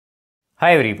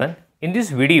Hi everyone, in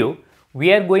this video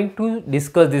we are going to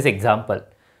discuss this example.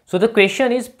 So the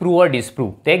question is prove or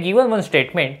disprove. They are given one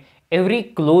statement, every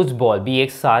closed ball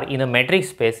Bxr in a metric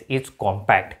space is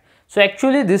compact. So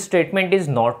actually this statement is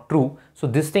not true, so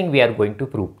this thing we are going to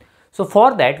prove. So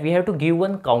for that we have to give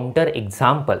one counter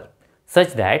example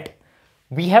such that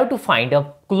we have to find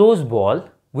a closed ball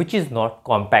which is not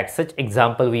compact. Such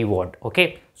example we want.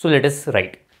 Okay, so let us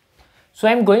write. So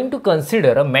I am going to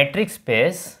consider a metric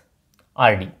space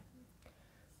RD.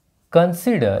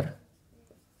 Consider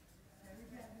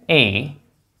a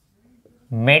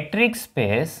metric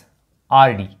space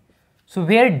RD. So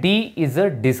where D is a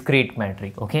discrete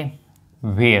metric, okay?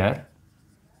 Where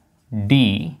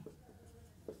D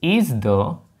is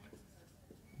the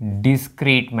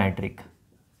discrete metric.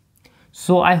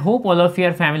 So I hope all of you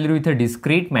are familiar with a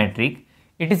discrete metric.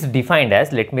 It is defined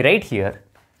as, let me write here.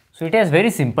 So it has very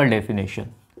simple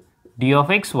definition. D of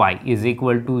xy is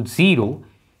equal to 0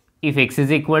 if x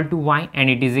is equal to y and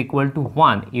it is equal to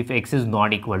 1 if x is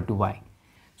not equal to y.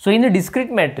 So in a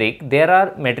discrete metric, there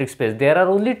are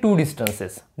only two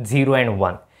distances, 0 and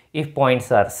 1. If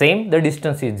points are same, the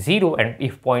distance is 0, and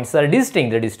if points are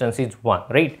distinct, the distance is 1,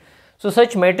 right? So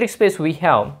such metric space we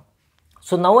have.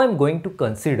 So now I am going to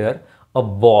consider a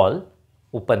ball,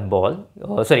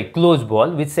 closed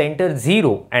ball with center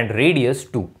 0 and radius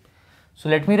 2. So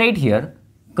let me write here,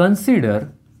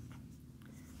 consider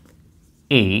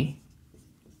a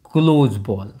closed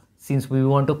ball. Since we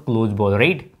want a closed ball,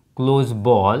 right? Closed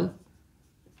ball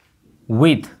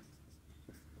with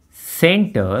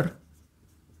center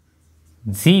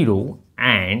 0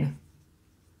 and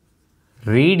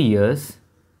radius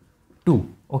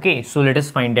 2. Okay, so let us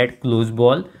find that closed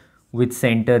ball with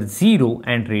center 0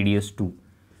 and radius 2.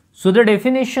 So the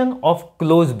definition of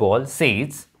closed ball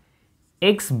says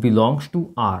x belongs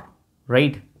to R,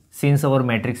 right? Since our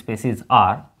metric space is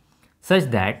R, such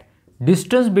that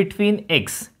distance between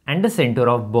x and the center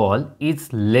of ball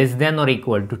is less than or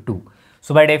equal to 2.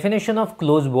 So by definition of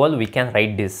closed ball, we can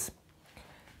write this.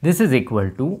 This is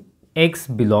equal to x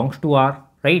belongs to R,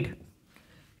 right?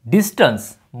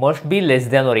 Distance must be less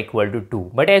than or equal to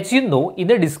 2. But as you know,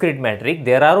 in a discrete metric,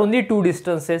 there are only two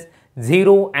distances,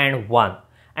 0 and 1.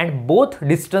 And both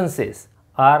distances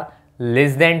are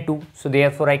less than 2. So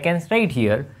therefore, I can write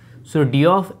here. So d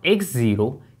of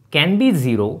x0 can be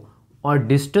 0 or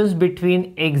distance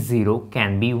between x0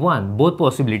 can be 1. Both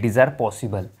possibilities are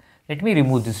possible. Let me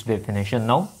remove this definition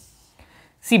now.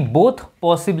 See, both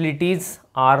possibilities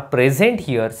are present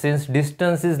here since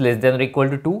distance is less than or equal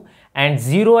to 2 and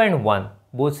 0 and 1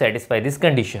 both satisfy this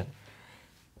condition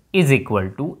is equal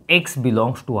to x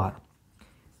belongs to R.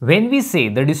 When we say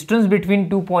the distance between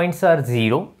 2 points are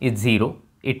 0,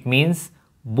 it means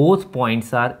both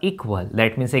points are equal.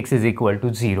 That means x is equal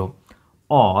to 0.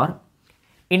 Or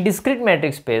in discrete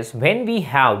metric space, when we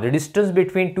have the distance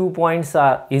between 2 points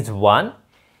is 1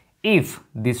 if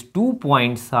these 2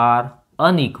 points are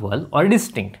unequal or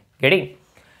distinct. Getting?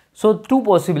 So two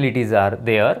possibilities are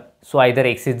there. So either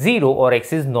x is 0 or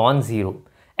x is non-zero.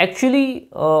 Actually,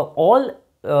 all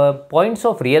points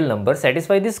of real number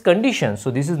satisfy this condition. So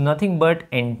this is nothing but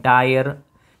entire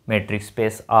metric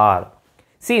space R.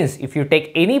 Since if you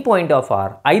take any point of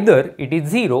R, either it is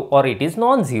 0 or it is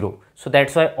non-zero. So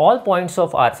that's why all points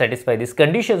of R satisfy this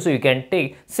condition. So you can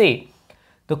say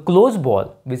the closed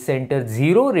ball with center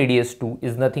 0 radius 2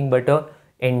 is nothing but a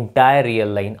entire real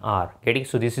line R. Getting?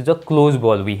 So this is a closed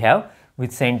ball we have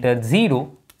with center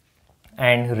 0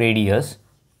 and radius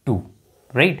 2,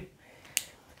 right?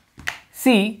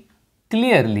 See,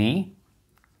 clearly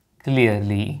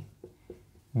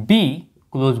B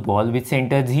closed ball with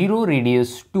center 0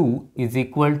 radius 2 is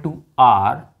equal to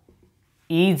R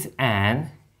is an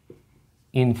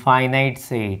infinite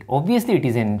set. Obviously it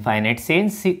is an infinite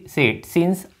set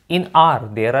since in R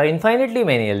there are infinitely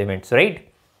many elements, right?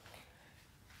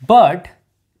 But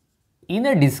in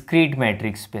a discrete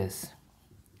metric space,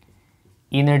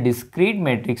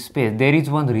 there is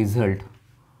one result.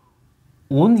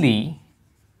 Only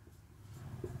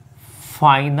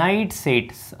finite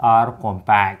sets are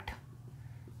compact.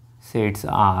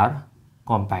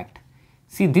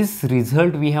 See, this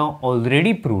result we have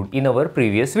already proved in our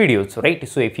previous videos, right?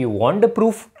 So if you want the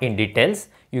proof in details,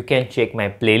 you can check my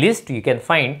playlist. You can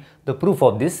find the proof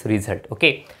of this result,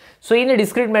 okay? So in a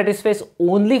discrete metric space,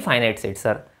 only finite sets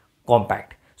are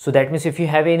compact. So that means if you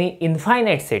have any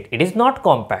infinite set, it is not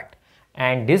compact.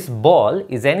 And this ball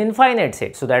is an infinite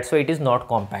set. So that's why it is not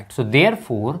compact. So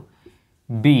therefore,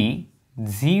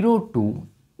 B02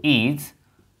 is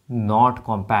not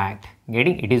compact.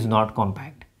 Getting? It is not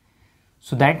compact.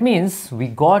 So that means we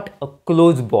got a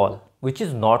closed ball which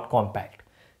is not compact.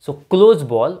 So closed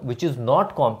ball which is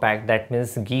not compact, that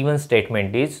means given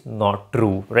statement is not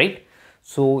true, right?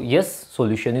 So yes,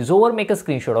 solution is over. Make a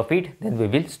screenshot of it, then we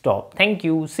will stop. Thank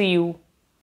you. See you.